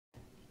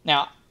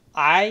Now,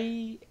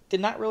 I did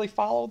not really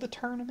follow the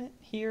tournament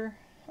here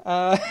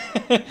uh,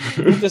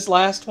 with this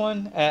last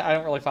one. I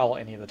don't really follow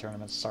any of the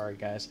tournaments. Sorry,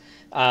 guys.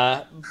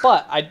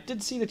 But I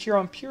did see that you're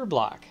on Pure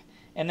Block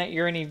and that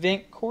you're an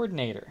event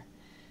coordinator.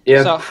 So,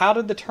 Yep. how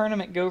did the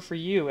tournament go for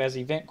you as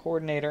event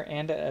coordinator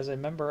and as a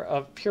member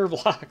of Pure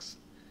Blocks?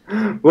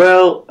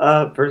 Well,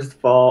 first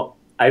of all,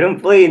 I don't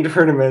play in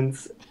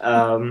tournaments.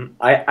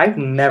 I've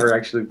never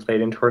actually played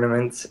in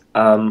tournaments.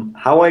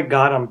 How I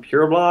got on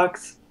Pure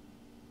Blocks,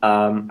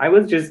 I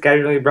was just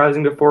casually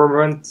browsing the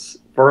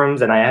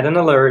forums, and I had an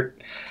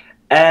alert,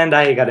 and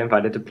I got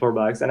invited to Pure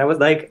Blocks, and I was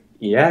like,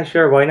 yeah,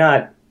 sure, why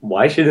not?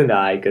 Why shouldn't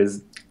I?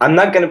 Because I'm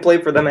not gonna play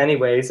for them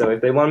anyway. So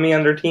if they want me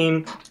on their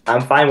team,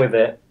 I'm fine with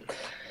it.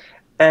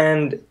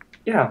 And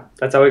yeah,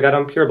 that's how I got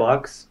on Pure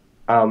Blocks.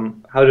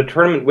 How the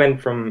tournament went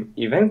from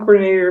event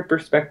coordinator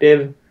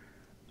perspective,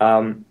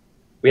 um,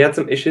 we had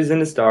some issues in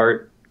the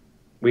start.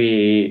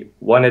 We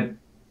wanted,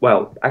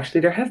 well,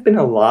 actually, there have been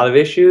a lot of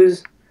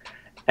issues,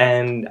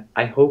 and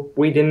I hope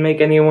we didn't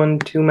make anyone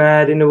too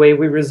mad in the way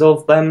we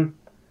resolved them.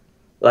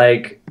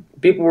 Like,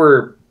 people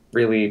were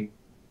really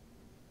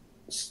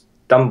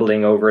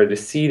stumbling over the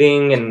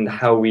seating and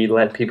how we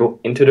let people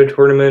into the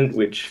tournament,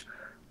 which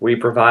we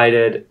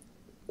provided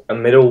a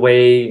middle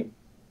way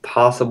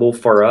possible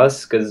for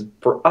us because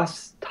for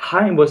us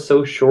time was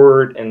so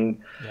short and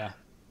Yeah.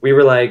 we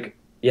were like,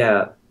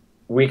 yeah,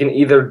 we can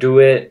either do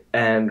it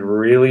and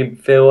really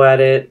fail at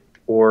it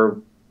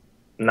or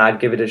not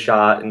give it a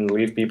shot and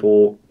leave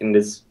people in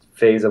this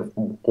phase of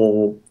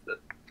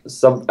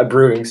a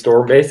brewing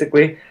store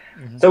basically.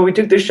 Hmm. So we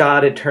took the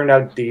shot. It turned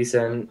out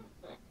decent,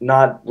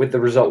 not with the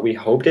result we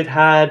hoped it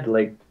had.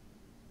 Like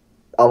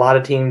a lot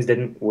of teams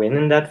didn't win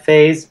in that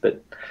phase,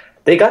 but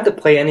they got to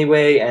play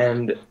anyway.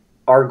 And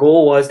our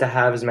goal was to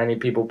have as many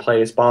people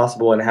play as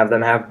possible and have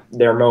them have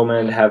their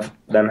moment, have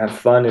them have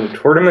fun in the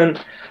tournament.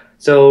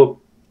 So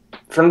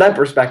from that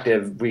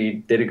perspective,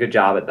 we did a good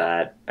job at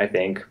that. I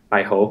think.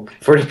 I hope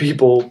for the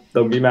people.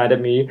 Don't be mad at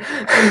me.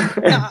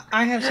 Now,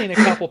 I have seen a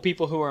couple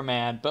people who are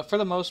mad, but for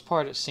the most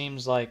part, it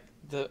seems like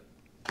the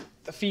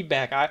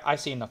feedback I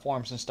see in the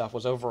forums and stuff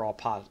was overall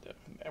positive,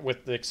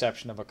 with the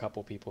exception of a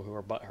couple people who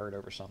are butthurt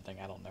over something.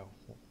 I don't know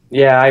what.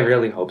 Yeah, I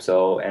really hope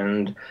so.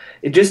 And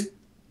it just,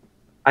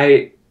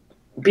 I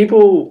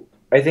people,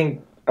 I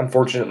think,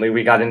 unfortunately,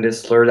 we got in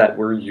this slur that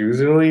we're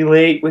usually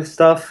late with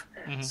stuff.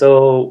 Hmm.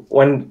 So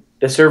when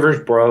the servers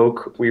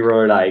broke, we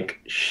were like,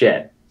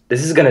 shit,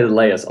 this is going to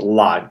delay us a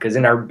lot because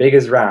in our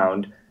biggest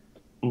round,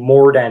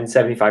 more than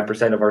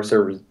 75% of our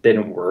servers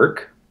didn't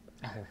work.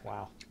 Oh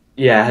wow.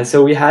 Yeah,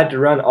 so we had to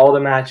run all the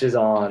matches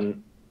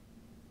on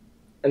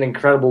an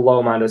incredible low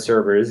amount of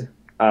servers.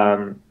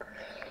 Um,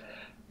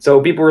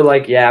 so people were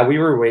like, yeah, we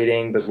were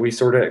waiting, but we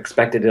sort of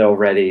expected it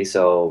already.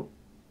 So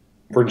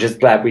we're just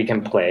glad we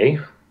can play,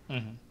 Hmm.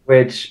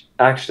 which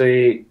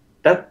actually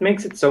that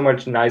makes it so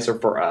much nicer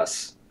for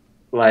us.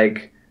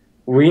 Like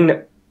we,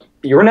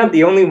 you're not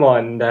the only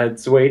one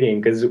that's waiting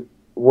because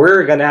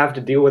we're gonna have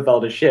to deal with all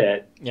the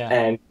shit, Yeah,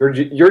 and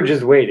you're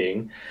just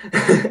waiting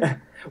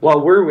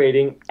while we're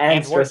waiting and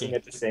and stressing working.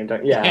 at the same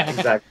time. Yeah, Yeah.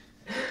 exactly.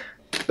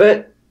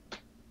 But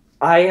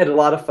I had a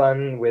lot of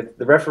fun with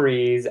the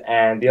referees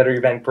and the other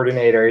event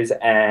coordinators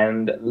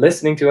and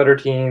listening to other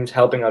teams,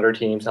 helping other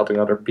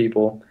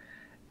people.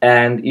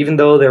 And even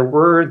though there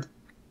were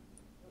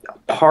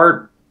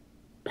part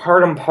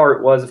part on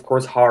part was of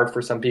course hard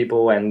for some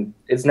people and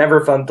it's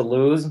never fun to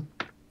lose,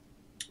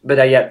 but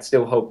I yet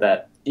still hope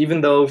that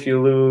even though if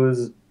you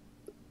lose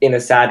in a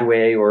sad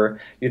way or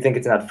you think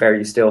it's not fair,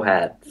 you still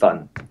had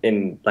fun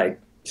in like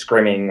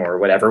scrimming or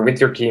whatever with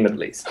your team at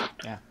least.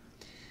 Yeah.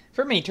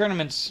 For me,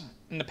 tournaments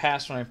in the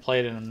past when I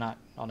played and I'm not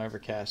on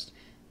Overcast,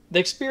 the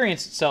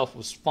experience itself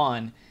was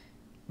fun,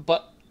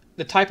 but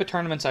the type of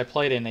tournaments I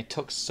played in, they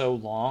took so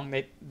long.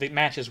 The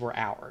matches were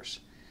hours,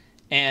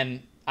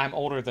 and I'm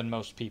older than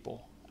most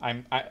people.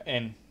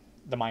 In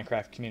the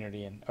Minecraft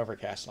community and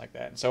Overcast like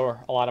that. And so are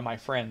a lot of my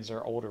friends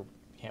are older.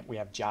 We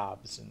have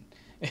jobs,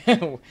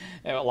 and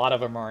a lot of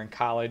them are in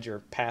college or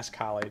past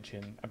college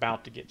and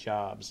about to get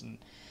jobs. And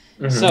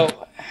Hmm.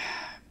 so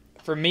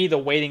for me, the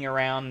waiting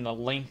around and the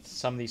length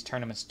some of these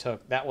tournaments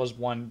took, that was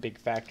one big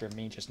factor in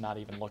me just not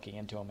even looking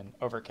into them in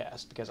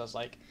Overcast because I was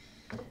like,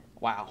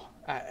 wow,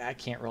 I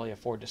can't really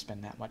afford to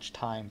spend that much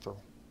time for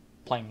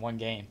playing one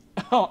game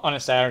on a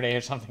Saturday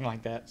or something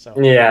like that. So,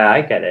 Yeah,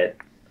 I get it.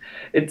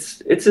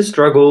 It's a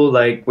struggle.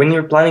 Like when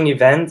you're planning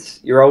events,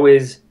 you're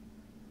always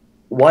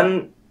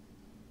one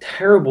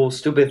terrible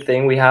stupid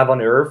thing we have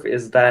on Earth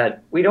is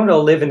that we don't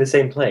all live in the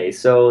same place.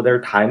 So there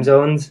are time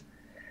zones.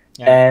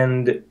 yeah,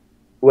 And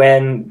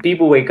when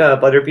people wake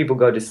up, other people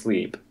go to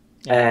sleep.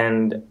 yeah.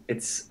 And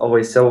it's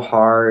always so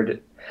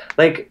hard.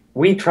 Like,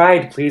 we try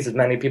to please as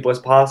many people as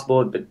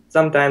possible, but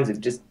sometimes it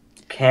just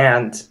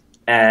can't.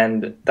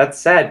 And that's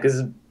sad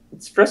because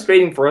it's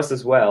frustrating for us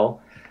as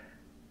well.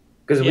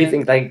 Because we Yeah,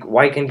 think, like,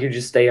 why can't you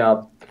just stay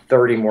up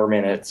 30 more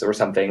minutes or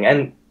something?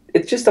 And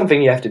it's just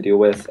something you have to deal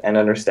with and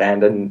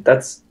understand. And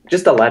that's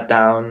just a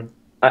letdown.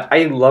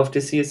 I love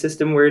to see a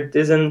system where it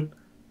isn't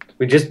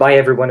We just buy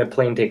everyone a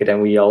plane ticket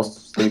and we all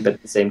sleep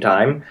at the same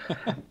time.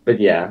 But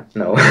yeah,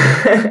 no.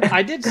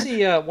 I did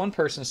see one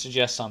person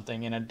suggest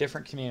something in a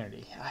different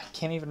community. I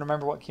can't even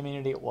remember what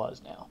community it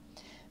was now,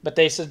 but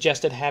they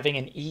suggested having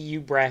an EU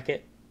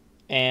bracket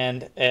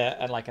and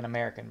like an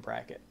American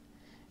bracket,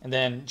 and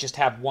then just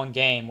have one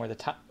game where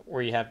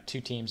where you have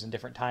two teams in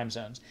different time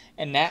zones,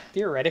 and that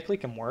theoretically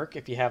can work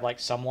if you have like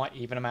somewhat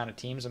even amount of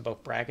teams in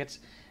both brackets.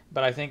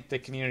 But I think the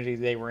community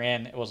they were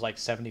in, it was like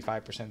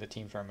 75% of the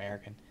teams were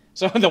American,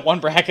 so the one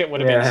bracket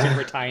would have been Yeah.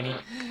 super tiny,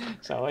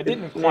 so it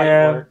didn't quite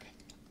Yeah. work.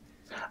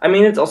 I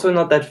mean, it's also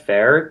not that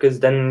fair because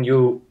then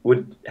you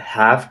would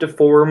have to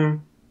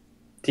form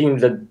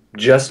teams that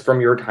just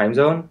from your time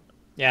zone.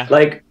 Yeah.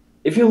 Like,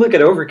 if you look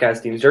at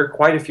Overcast teams, there are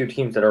quite a few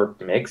teams that are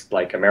mixed,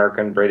 like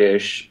American,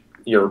 British,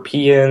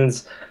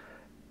 Europeans,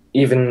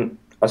 even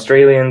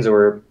Australians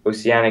or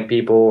Oceanic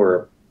people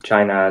or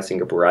China,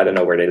 Singapore. I don't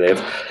know where they live.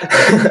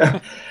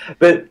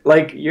 But,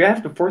 like, you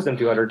have to force them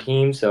to other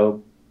teams.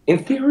 So,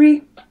 in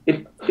theory,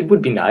 it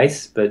would be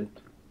nice. But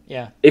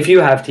Yeah. if you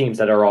have teams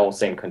that are all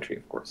same country,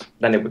 of course,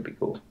 then it would be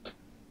cool.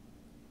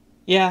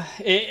 Yeah,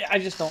 I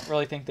just don't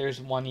really think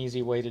there's one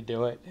easy way to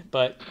do it,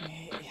 but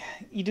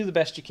you do the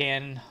best you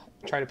can.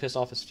 Try to piss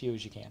off as few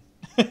as you can.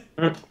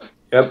 Mm,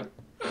 yep.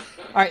 All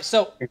right,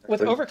 so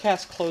with Exactly.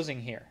 Overcast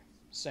closing here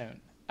soon,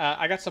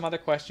 I got some other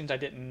questions I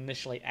didn't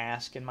initially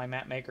ask in my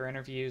map maker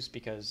interviews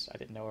because I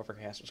didn't know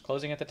Overcast was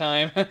closing at the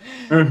time.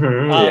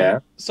 Yeah.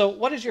 So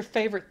what is your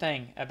favorite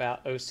thing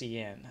about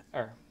OCN?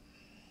 Or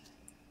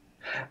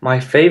My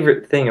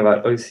favorite thing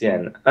about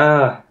OCN.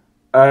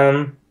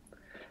 Um,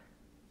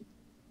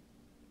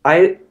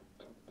 I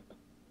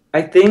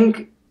I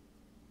think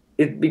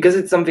it because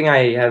it's something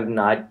I have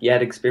not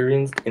yet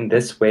experienced in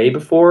this way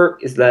before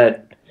is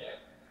that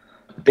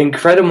the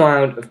incredible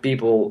amount of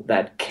people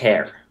that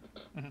care.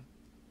 Mhm.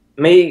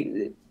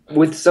 May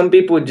with some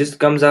people it just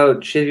comes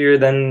out shittier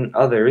than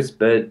others,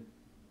 but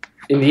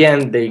in the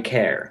end they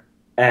care.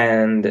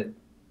 And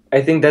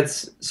I think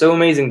that's so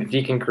amazing that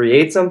you can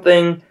create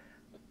something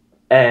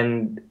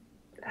and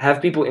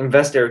have people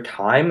invest their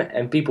time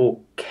and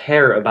people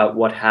care about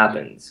what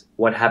happens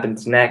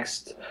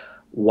next,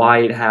 why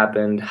it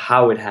happened,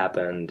 how it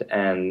happened,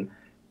 and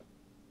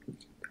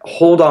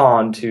hold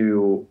on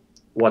to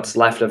what's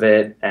left of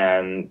it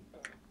and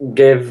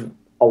give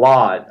a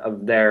lot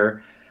of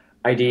their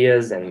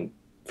ideas and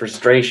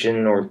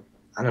frustration or,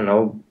 I don't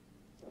know,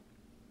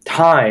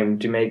 time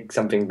to make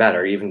something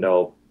better, even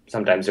though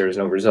sometimes there is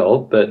no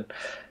result. But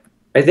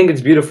I think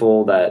it's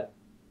beautiful that,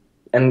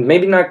 and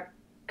maybe not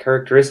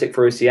characteristic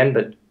for OCN,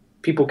 but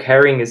people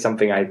caring is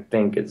something I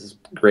think is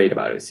great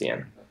about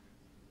OCN.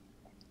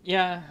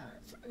 yeah,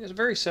 it's a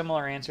very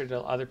similar answer to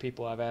other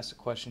people I've asked the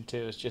question to.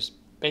 It's just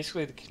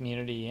basically the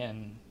community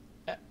and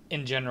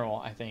in general,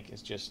 I think,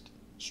 is just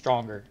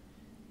stronger.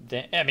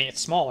 I mean,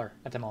 it's smaller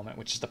at the moment,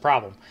 which is the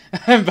problem,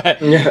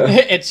 but Yeah.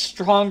 it's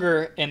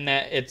stronger in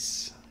that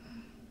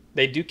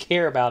they do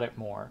care about it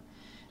more.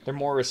 They're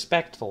more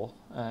respectful,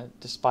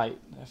 despite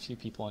a few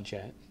people in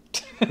chat.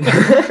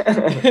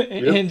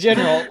 Yep. In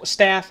general,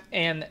 staff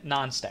and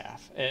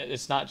non-staff.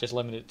 It's not just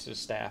limited to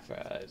staff.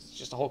 It's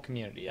just a whole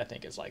community. I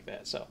think is like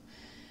that. So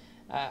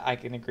I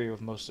can agree with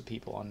most of the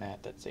people on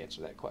that. That's the answer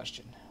to that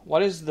question.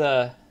 What is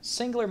the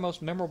singular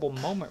most memorable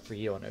moment for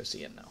you on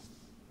OCN though?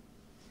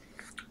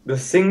 The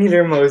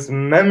singular most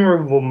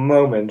memorable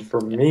moment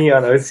for Yeah. me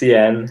on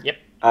OCN. Yep.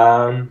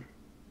 Um,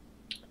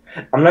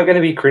 I'm not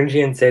gonna be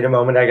cringy and say the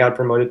moment I got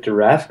promoted to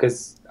ref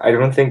because I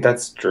don't think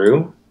that's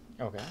true.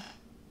 Okay.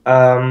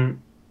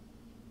 Um,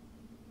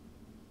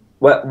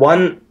 what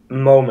one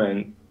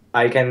moment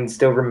I can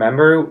still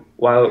remember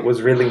while it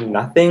was really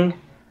nothing,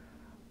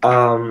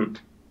 um,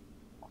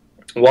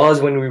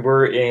 was when we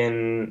were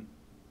in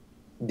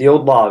the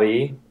old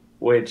lobby,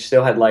 which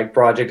still had like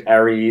Project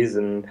Ares,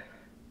 and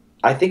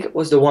I think it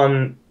was the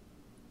one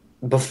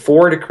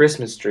before the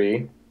Christmas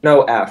tree.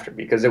 No, after,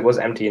 because it was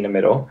empty in the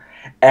middle.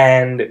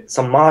 And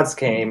some mods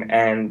came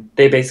and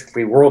they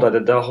basically world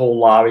edited the whole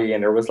lobby,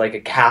 and there was like a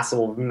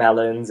castle of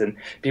melons, and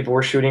people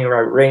were shooting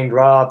around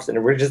raindrops,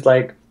 and we're just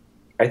like,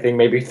 I think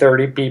maybe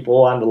 30 people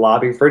on the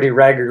lobby, pretty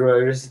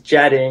regular, just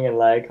chatting and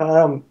like,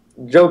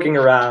 joking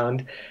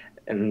around,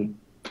 and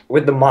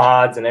with the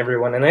mods and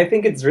everyone. And I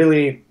think it's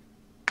really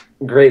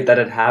great that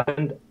it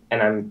happened,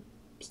 and I'm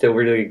still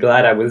really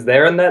glad I was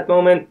there in that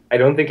moment. I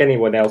don't think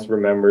anyone else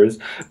remembers,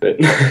 but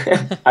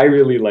I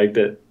really liked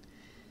it.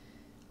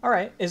 All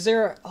right. Is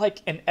there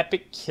like an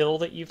epic kill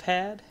that you've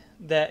had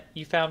that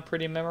you found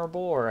pretty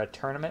memorable, or a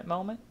tournament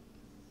moment?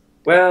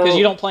 Because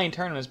you Well, don't play in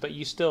tournaments, but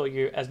you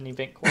as an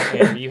event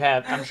coordinator, you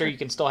have. I'm sure you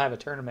can still have a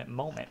tournament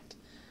moment.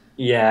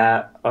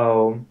 yeah,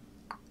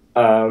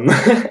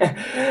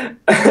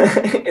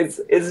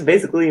 it's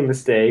basically a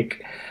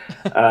mistake.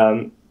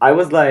 I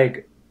was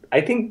like,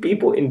 I think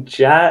people in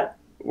chat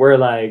were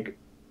like,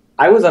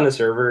 I was on a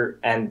server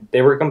and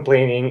they were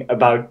complaining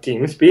about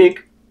TeamSpeak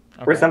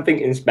or Okay. something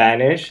in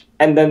Spanish,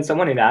 and then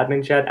someone in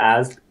admin chat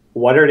asked,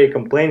 "What are they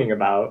complaining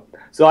about?"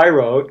 So I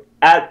wrote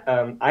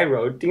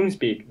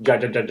TeamSpeak, ja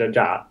ja ja ja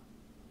ja,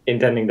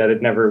 intending that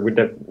it never would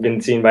have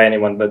been seen by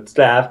anyone but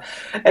staff.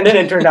 And then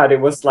it turned out it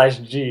was slash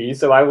G,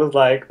 so I was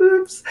like,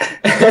 oops.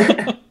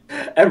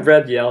 And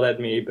Brett yelled at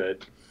me,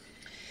 but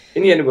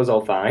in the end, it was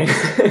all fine.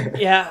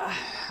 Yeah,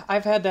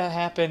 I've had that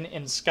happen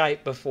in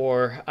Skype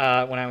before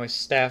when I was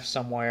staff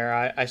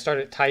somewhere. I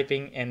started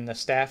typing in the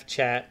staff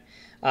chat.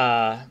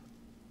 Uh,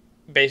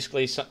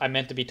 Basically, so I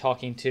meant to be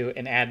talking to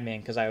an admin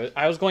because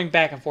I was going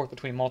back and forth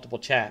between multiple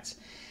chats.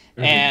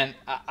 And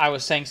I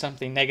was saying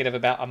something negative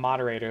about a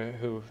moderator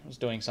who was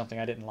doing something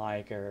I didn't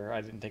like or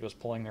I didn't think was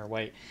pulling their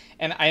weight.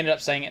 And I ended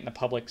up saying it in the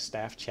public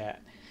staff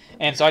chat.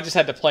 And so I just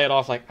had to play it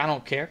off like, I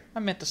don't care. I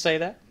meant to say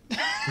that.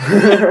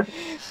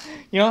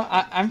 You know,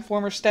 I'm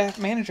former staff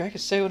manager. I can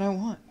say what I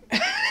want.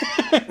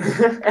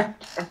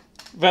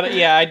 But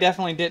yeah, I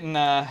definitely didn't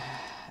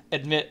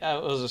admit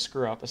it was a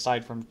screw up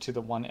aside from to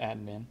the one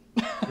admin.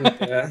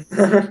 Yeah.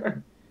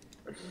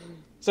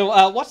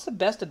 So what's the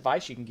best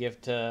advice you can give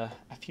to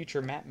a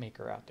future map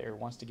maker out there who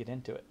wants to get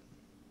into it?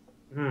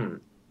 Hmm.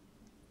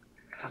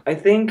 I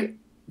think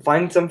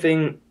find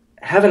something,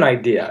 have an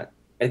idea.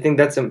 I think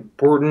that's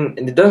important,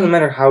 and it doesn't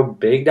matter how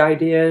big the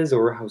idea is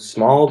or how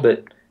small,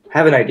 but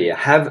have an idea.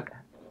 Have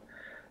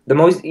the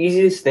most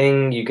easiest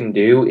thing you can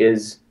do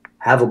is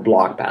have a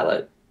block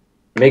palette.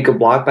 Make a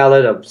block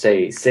palette of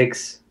say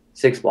six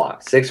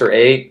blocks, 6 or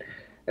 8,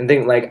 and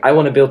think like I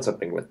want to build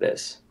something with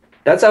this.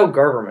 That's how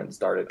government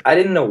started. I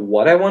didn't know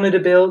what I wanted to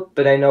build,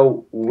 but I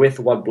know with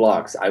what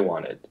blocks I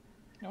wanted.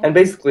 And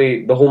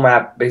basically the whole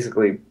map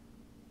basically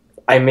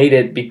I made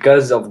it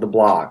because of the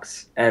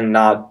blocks and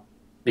not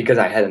because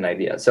I had an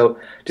idea. So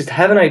just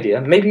have an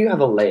idea. Maybe you have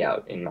a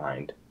layout in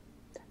mind.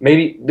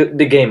 Maybe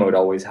the game mode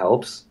always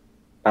helps.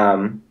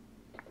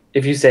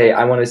 If you say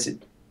I want to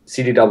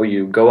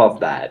CDW, go off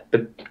that,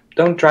 but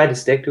don't try to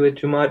stick to it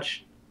too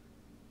much.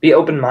 Be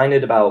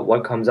open-minded about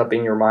what comes up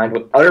in your mind,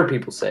 what other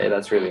people say.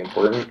 That's really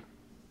important.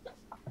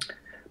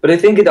 But I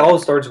think it all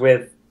starts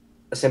with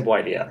a simple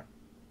idea,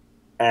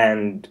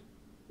 and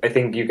I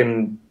think you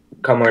can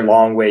come a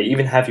long way,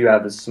 even if you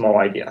have a small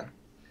idea,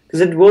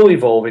 because it will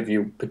evolve if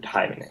you put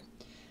time in it.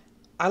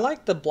 I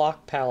like the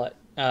block palette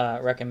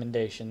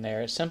recommendation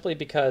there, simply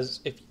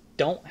because if you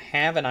don't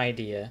have an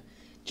idea,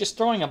 just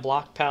throwing a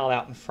block palette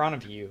out in front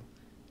of you,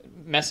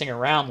 messing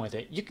around with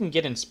it, you can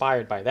get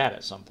inspired by that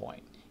at some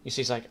point. You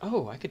see, it's like,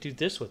 oh, I could do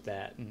this with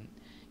that, and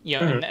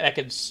and that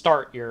could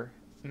start your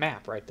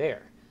map right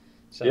there.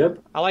 So Yep.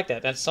 I like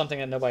that. That's something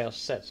that nobody else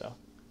said. So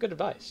good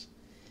advice.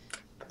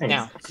 Thanks.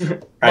 Now,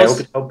 I hope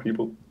it helped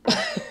people.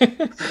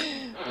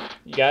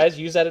 you guys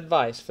use that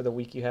advice for the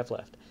week you have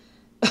left.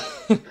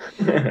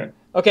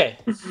 Okay,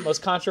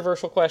 most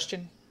controversial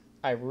question.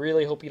 I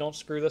really hope you don't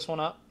screw this one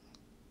up.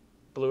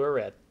 Blue or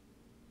red?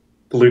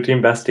 Blue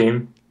team, best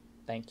team.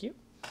 Thank you.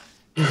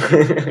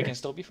 We can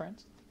still be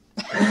friends.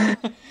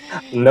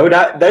 No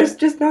doubt. There's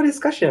just no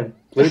discussion.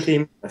 Blue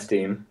team, best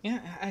team. Yeah,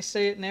 I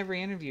say it in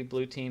every interview.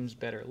 Blue team's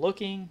better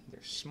looking.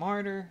 They're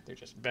smarter. They're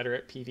just better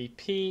at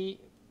PvP.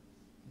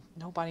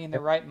 Nobody in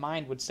their right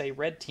mind would say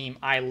red team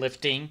eye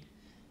lifting.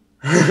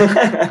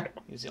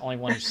 He's the only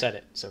one who said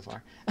it so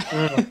far.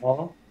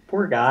 Oh,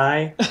 poor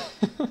guy.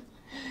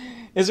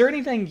 Is there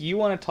anything you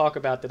want to talk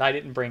about that I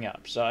didn't bring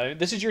up? So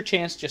this is your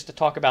chance just to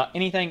talk about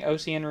anything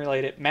OCN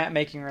related, map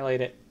making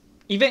related,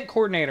 event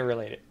coordinator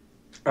related.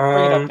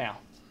 Bring it up now.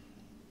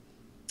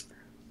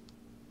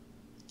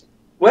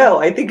 Well,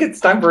 I think it's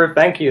time for a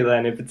thank you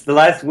then. If it's the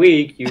last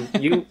week,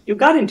 you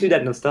got into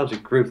that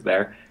nostalgic groove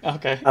there.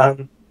 Okay.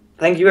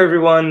 Thank you,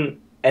 everyone.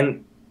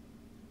 And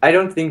I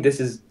don't think this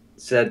is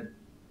said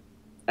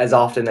as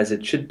often as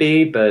it should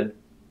be, but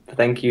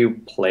thank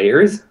you,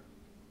 players.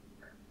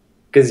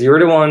 Because you're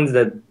the ones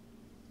that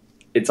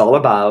it's all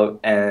about,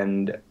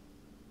 and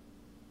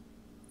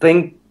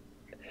think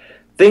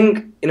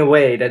in a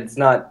way that's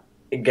not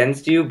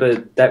against you,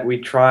 but that we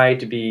try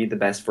to be the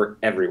best for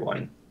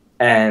everyone.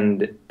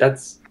 And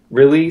that's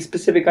really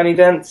specific on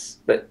events,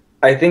 but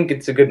I think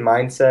it's a good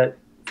mindset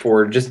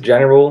for just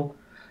general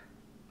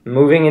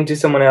moving into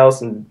someone else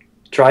and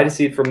try to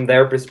see it from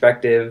their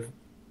perspective,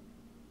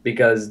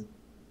 because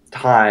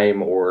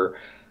time or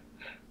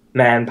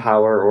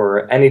manpower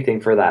or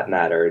anything for that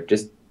matter,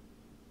 just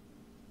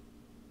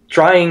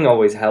trying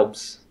always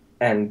helps.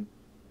 And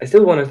I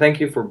still want to thank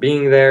you for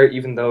being there,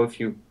 even though if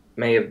you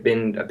may have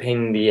been a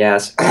pain in the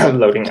ass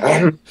loading.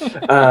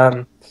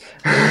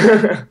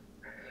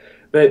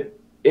 But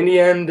in the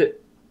end,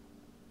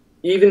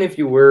 even if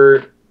you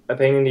were a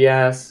pain in the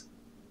ass,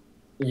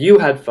 you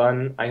had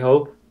fun, I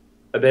hope,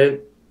 a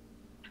bit,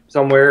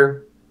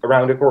 somewhere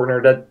around the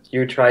corner that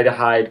you try to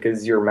hide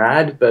because you're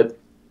mad, but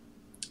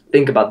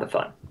think about the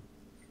fun.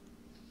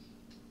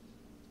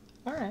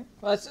 All right.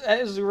 Well,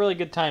 that is a really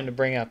good time to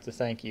bring up the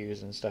thank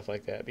yous and stuff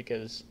like that,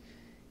 because,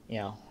 it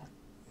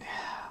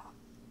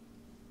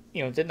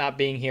not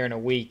being here in a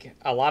week,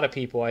 a lot of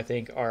people, I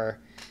think, are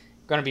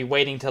going to be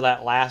waiting till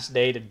that last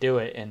day to do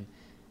it, and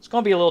it's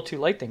going to be a little too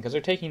late then because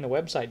they're taking the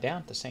website down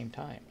at the same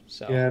time.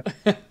 So, yeah.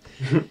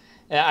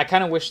 I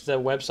kind of wish the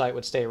website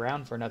would stay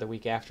around for another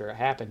week after it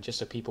happened, just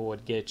so people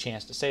would get a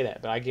chance to say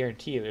that. But I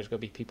guarantee you, there's going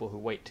to be people who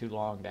wait too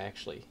long to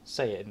actually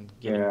say it and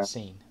get it Yeah.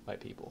 seen by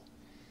people.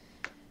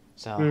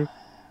 So Hmm.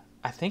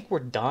 I think we're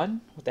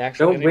done with the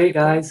actual Don't interview wait,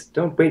 part. guys.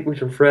 Don't wait with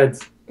your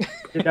friends.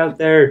 Put it out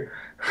there.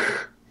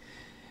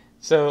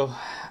 So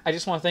I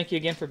just want to thank you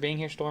again for being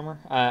here, Stormer.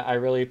 I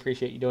really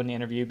appreciate you doing the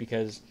interview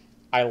because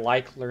I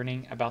like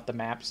learning about the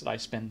maps that I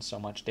spend so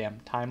much damn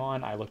time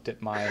on. I looked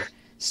at my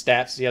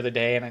stats the other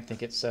day, and I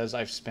think it says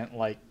I've spent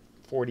like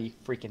 40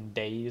 freaking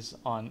days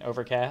on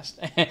Overcast.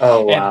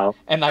 Oh, and wow.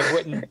 and I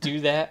wouldn't do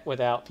that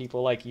without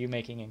people like you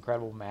making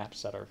incredible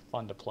maps that are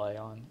fun to play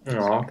on. And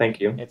Aw, so thank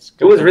you. it's It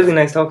good was to really learn.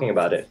 nice talking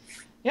about it.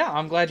 Yeah,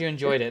 I'm glad you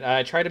enjoyed it.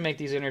 I try to make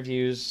these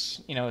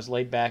interviews, as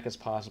laid back as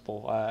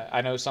possible.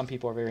 I know some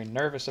people are very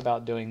nervous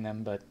about doing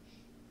them, but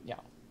yeah,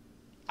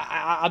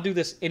 I'll do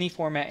this any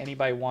format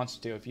anybody wants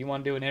to. If you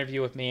want to do an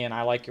interview with me and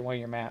I like one of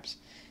your maps,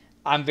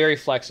 I'm very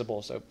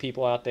flexible. So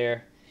people out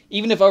there,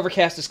 even if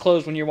Overcast is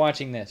closed when you're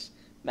watching this,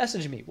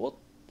 message me. We'll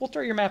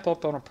throw your map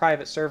up on a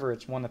private server.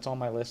 It's one that's on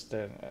my list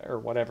or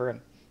whatever, and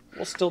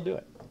we'll still do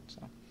it.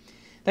 So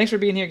thanks for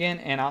being here again,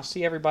 and I'll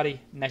see everybody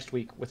next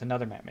week with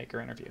another map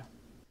maker interview.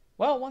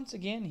 Well, once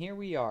again, here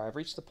we are. I've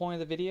reached the point of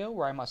the video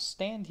where I must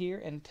stand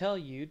here and tell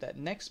you that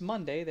next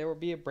Monday there will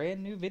be a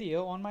brand new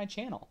video on my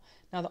channel.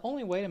 Now, the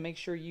only way to make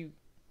sure you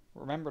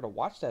remember to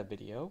watch that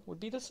video would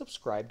be to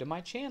subscribe to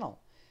my channel.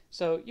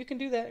 So you can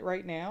do that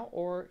right now,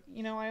 or,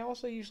 I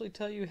also usually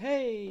tell you,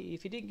 hey,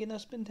 if you didn't get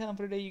enough Spintown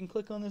for today, you can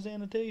click on this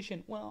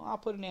annotation. Well, I'll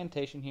put an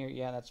annotation here.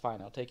 Yeah, that's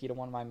fine. I'll take you to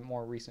one of my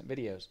more recent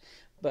videos.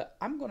 But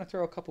I'm going to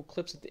throw a couple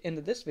clips at the end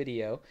of this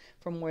video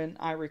from when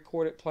I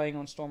recorded playing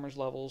on Stormer's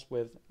levels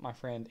with my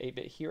friend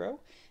 8-Bit Hero,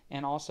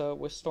 and also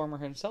with Stormer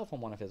himself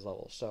on one of his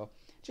levels. So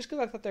just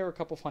because I thought there were a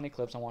couple funny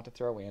clips I want to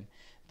throw in.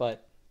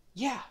 But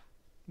yeah,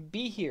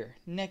 be here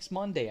next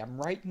Monday. I'm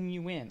writing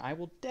you in. I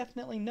will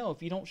definitely know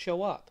if you don't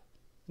show up.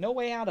 No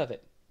way out of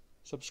it.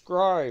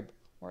 Subscribe,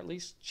 or at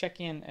least check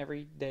in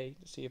every day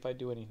to see if I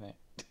do anything.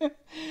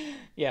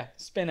 Yeah,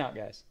 spin out,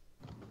 guys.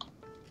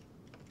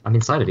 I'm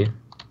inside of you.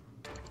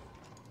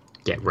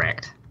 Get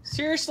wrecked.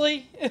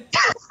 Seriously?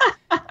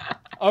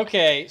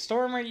 Okay,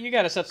 Stormer, you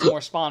got to set some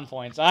more spawn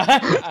points.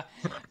 I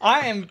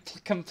am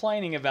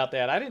complaining about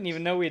that. I didn't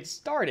even know we had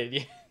started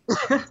yet.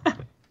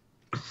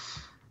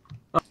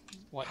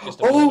 What,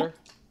 just a builder?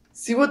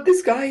 See what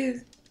this guy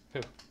is? Who?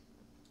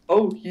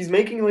 Oh, he's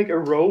making like a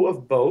row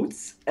of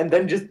boats and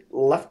then just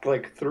left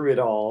like through it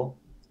all.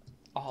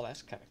 Oh,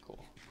 that's kind of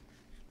cool.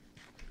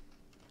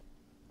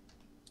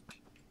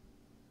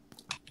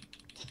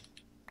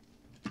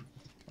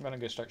 I'm going to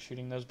go start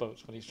shooting those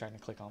boats when he's trying to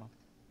click on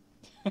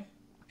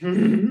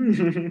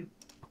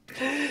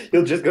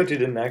He'll just go to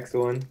the next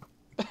one.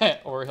 them.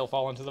 Or he'll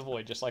fall into the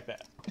void just like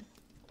that.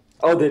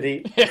 Oh, did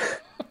he?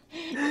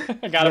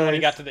 I got him when he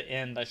Nice. got to the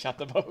end. I shot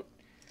the boat.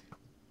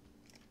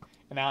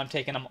 And now I'm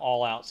taking them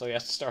all out, so he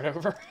has to start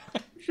over.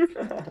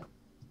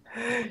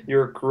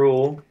 You're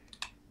cruel.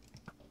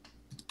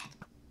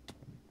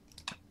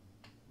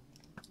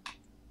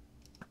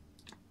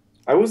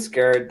 I was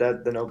scared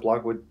that the no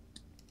block would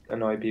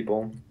annoy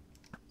people.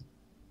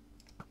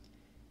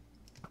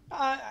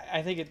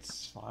 I think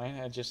it's fine.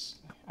 I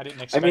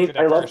didn't expect mean, it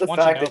I at love first. the Once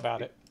you fact know that-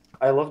 about it.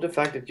 I love the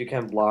fact that you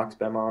can block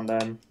spam on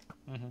them.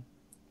 Mm-hmm.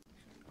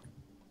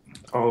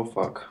 Oh,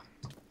 fuck.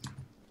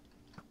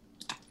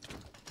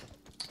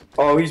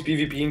 Oh, he's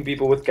PvPing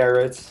people with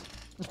carrots.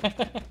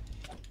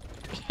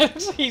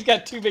 He's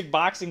got two big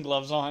boxing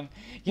gloves on.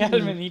 He had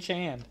them in each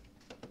hand.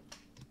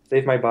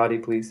 Save my body,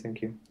 please.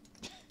 Thank you.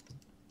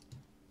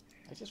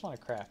 I just want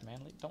to craft, man.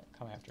 Don't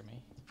come after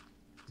me.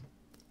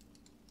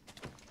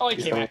 Oh, he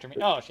He's came coming. after me.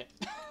 Oh, shit.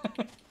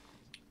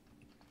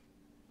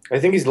 I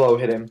think he's low.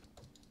 Hit him.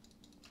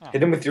 Oh.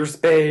 Hit him with your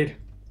spade.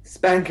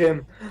 Spank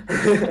him.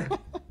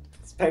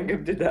 Spank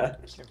him to death.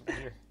 Get over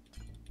here.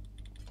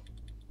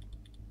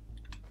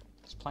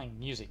 He's playing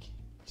music.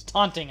 He's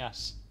taunting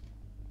us.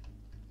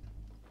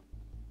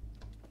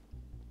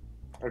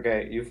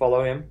 Okay, you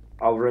follow him.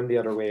 I'll run the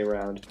other way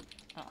around.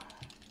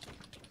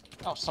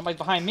 Oh, somebody's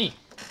behind me.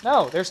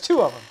 No, there's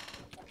two of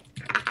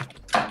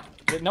them.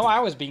 Didn't know I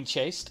was being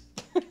chased.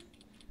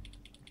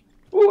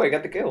 Ooh, I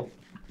got the kill.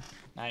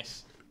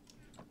 Nice.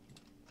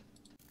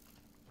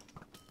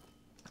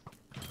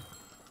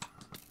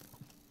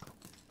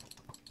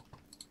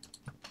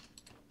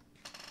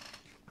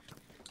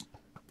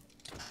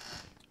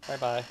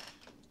 Bye-bye.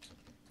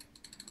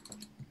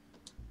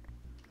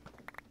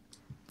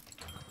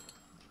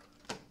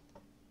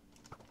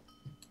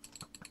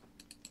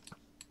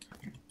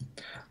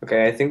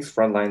 Okay, I think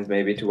front line's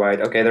maybe too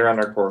wide. Okay, they're on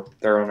our core.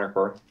 They're on our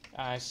core.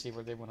 I see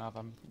where they went up.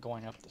 I'm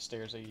going up the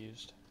stairs they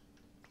used.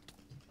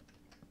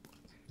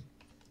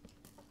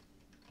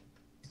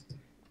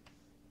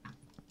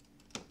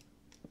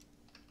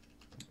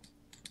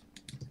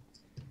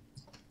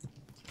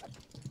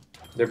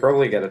 They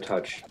probably get a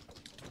touch.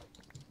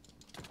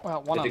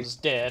 Well, one I of think- them's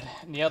dead,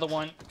 and the other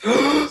one...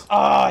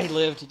 Oh, he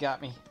lived. He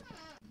got me.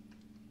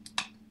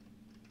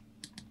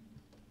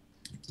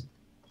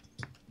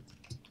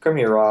 Come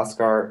here,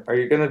 Oscar. Are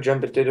you gonna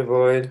jump into the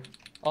void?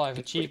 Oh, I've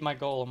achieved my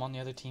goal. I'm on the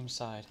other team's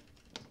side.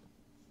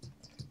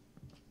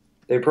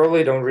 They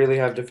probably don't really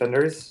have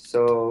defenders,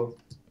 so...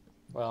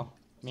 Well,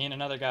 me and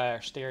another guy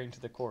are staring to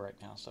the core right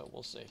now, so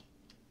we'll see.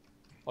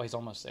 Oh, he's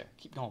almost there.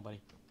 Keep going,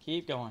 buddy.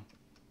 Keep going.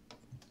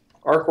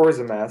 Our core is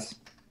a mess.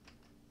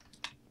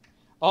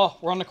 Oh,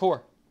 we're on the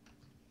core.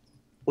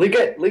 Leak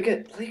it! Leak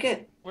it! Leak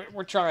it!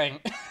 We're trying.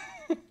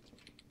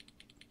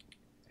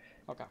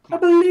 Okay, come I on.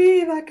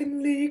 believe I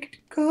can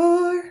leak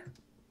core.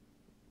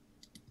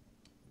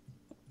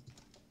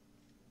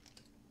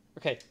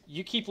 Okay,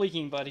 you keep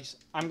leaking, buddies.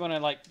 I'm gonna,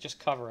 like, just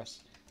cover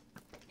us.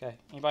 Okay,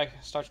 anybody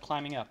starts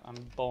climbing up, I'm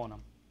bowling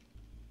them.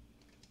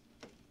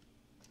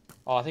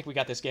 Oh, I think we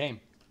got this game.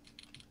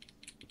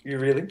 You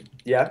really?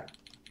 Yeah.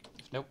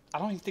 Nope, I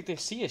don't even think they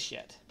see us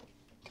yet.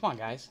 Come on,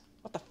 guys.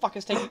 What the fuck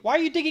is taking... Why are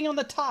you digging on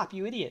the top,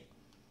 you idiot?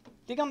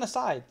 Dig on the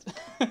sides.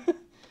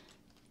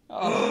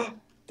 Oh.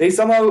 They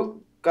somehow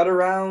got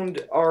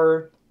around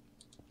our...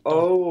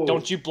 Oh.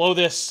 Don't you blow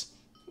this.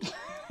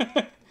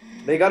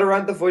 They got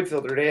around the void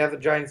filter. They have a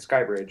giant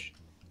sky bridge.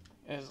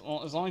 As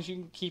long as you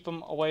can keep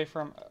them away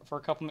from... For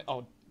a couple minutes...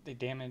 Oh, they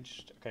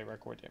damaged... Okay,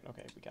 record damage.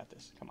 Okay, we got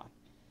this. Come on.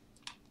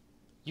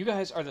 You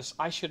guys are this...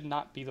 I should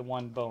not be the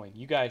one bowing.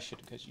 You guys should,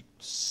 because you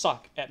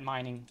suck at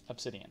mining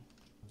obsidian.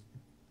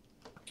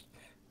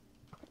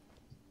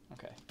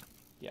 Okay.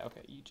 Yeah,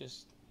 okay. You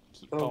just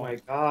keep bowing. Oh my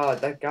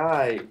god, that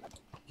guy.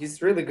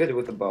 He's really good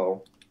with the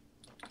bow.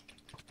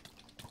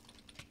 Oh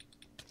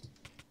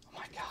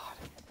my god.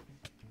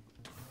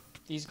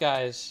 These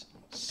guys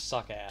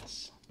suck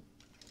ass.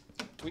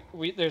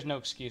 There's no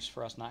excuse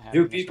for us not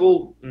having Do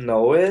people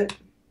know it?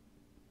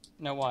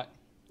 Know what?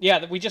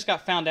 Yeah, we just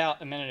got found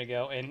out a minute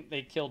ago, and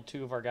they killed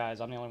 2 of our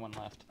guys. I'm the only one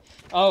left.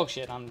 Oh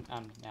shit, I'm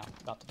now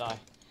about to die.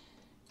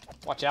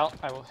 Watch out,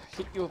 I will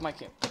hit you with my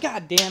camera.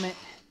 God damn it.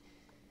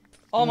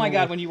 Oh my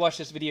god, when you watch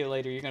this video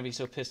later, you're gonna be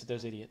so pissed at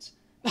those idiots.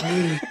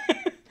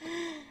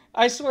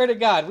 I swear to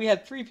god, we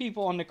had 3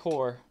 people on the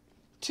core,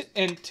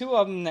 and 2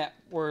 of them that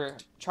were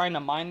trying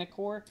to mine the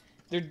core.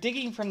 They're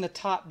digging from the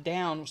top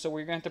down, so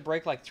we're gonna have to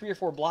break like 3 or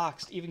 4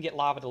 blocks to even get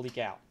lava to leak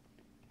out.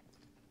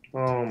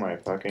 Oh my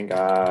fucking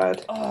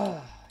god.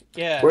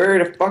 Yeah. Where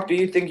the fuck do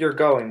you think you're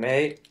going,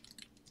 mate?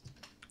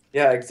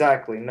 Yeah,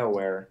 exactly,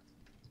 nowhere.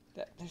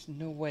 There's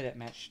no way that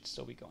match should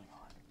still be going on.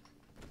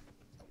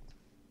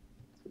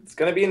 It's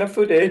gonna be enough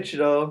footage,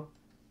 though.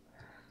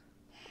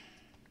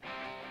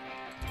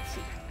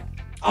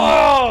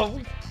 Oh!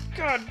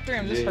 God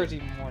damn, this hurts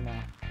even more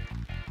now.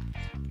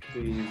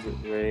 Please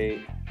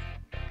wait.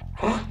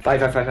 5,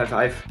 5, 5, 5,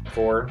 5.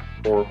 4,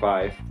 4,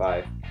 5,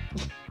 5.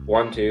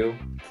 1, 2,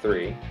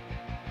 3,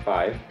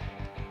 5.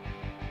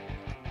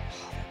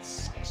 That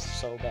sucks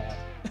so bad.